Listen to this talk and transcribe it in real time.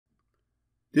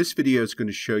This video is going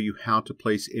to show you how to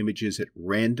place images at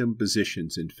random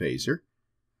positions in Phaser.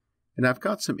 And I've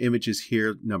got some images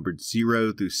here numbered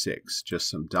 0 through 6, just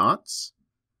some dots.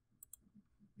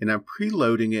 And I'm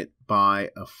preloading it by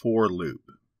a for loop.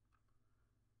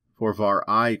 For var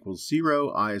I equals 0,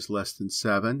 I is less than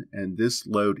 7, and this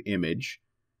load image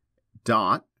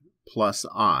dot plus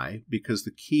I, because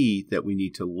the key that we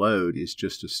need to load is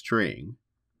just a string,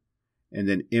 and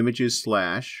then images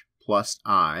slash plus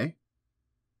I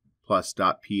plus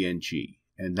 .png,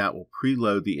 and that will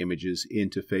preload the images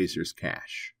into Phaser's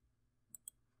cache.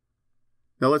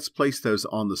 Now let's place those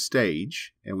on the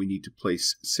stage, and we need to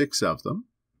place 6 of them.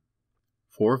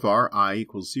 For var I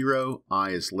equals 0,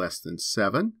 I is less than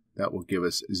 7. That will give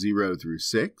us 0 through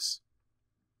 6.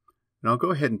 And I'll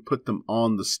go ahead and put them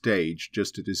on the stage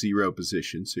just at a 0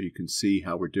 position so you can see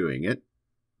how we're doing it.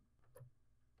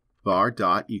 Var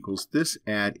dot equals this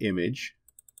add image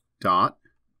dot,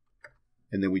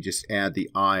 and then we just add the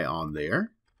I on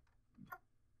there.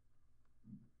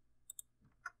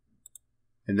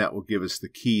 And that will give us the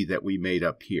key that we made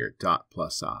up here, dot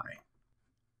plus I.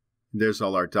 And there's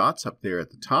all our dots up there at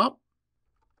the top.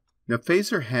 Now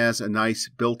Phaser has a nice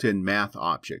built-in math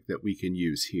object that we can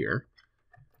use here.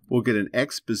 We'll get an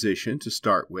x position to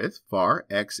start with, var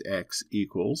xx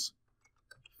equals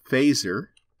Phaser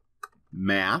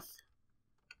math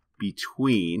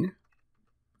between,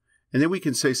 and then we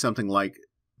can say something like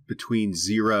between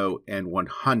 0 and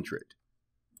 100.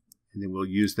 And then we'll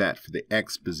use that for the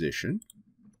x position.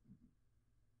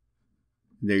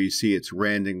 And there you see it's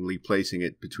randomly placing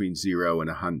it between 0 and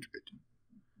 100.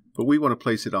 But we want to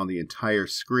place it on the entire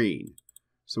screen.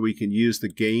 So we can use the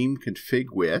game config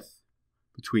width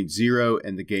between 0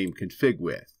 and the game config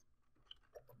width.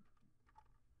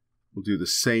 We'll do the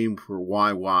same for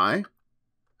YY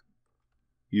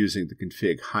using the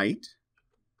config height.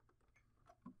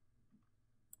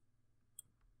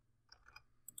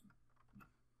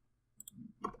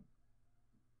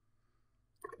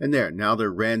 And there, now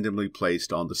they're randomly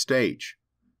placed on the stage.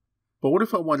 But what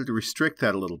if I wanted to restrict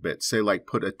that a little bit, say like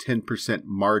put a 10%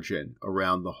 margin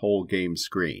around the whole game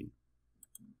screen?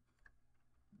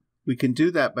 We can do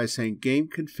that by saying game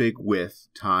config width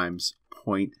times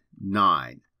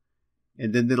 0.9.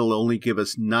 And then it'll only give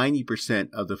us 90%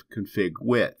 of the config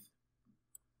width.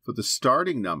 For the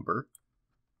starting number,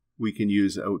 we can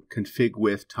use a config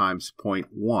width times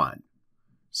 0.1.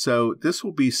 So this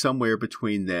will be somewhere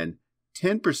between then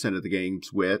 10% of the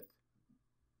game's width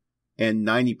and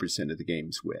 90% of the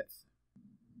game's width.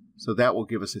 So that will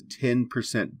give us a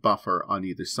 10% buffer on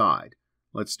either side.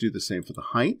 Let's do the same for the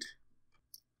height.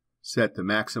 Set the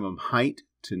maximum height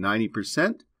to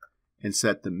 90% and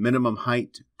set the minimum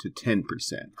height to 10%.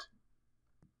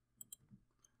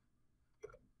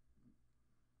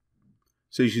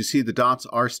 So as you see, the dots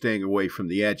are staying away from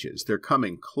the edges. They're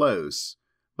coming close,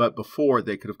 but before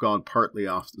they could have gone partly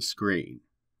off the screen.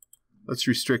 Let's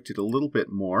restrict it a little bit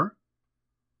more.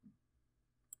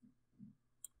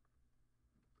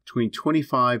 Between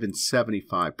 25 and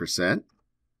 75%.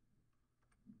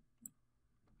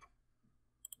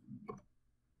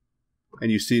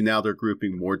 And you see now they're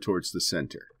grouping more towards the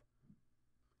center.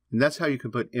 And that's how you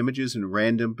can put images in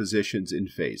random positions in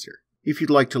Phaser. If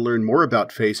you'd like to learn more about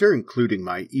Phaser, including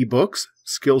my ebooks,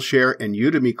 Skillshare, and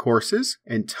Udemy courses,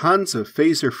 and tons of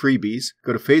Phaser freebies,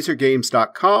 go to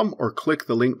phasergames.com or click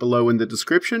the link below in the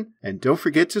description, and don't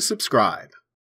forget to subscribe.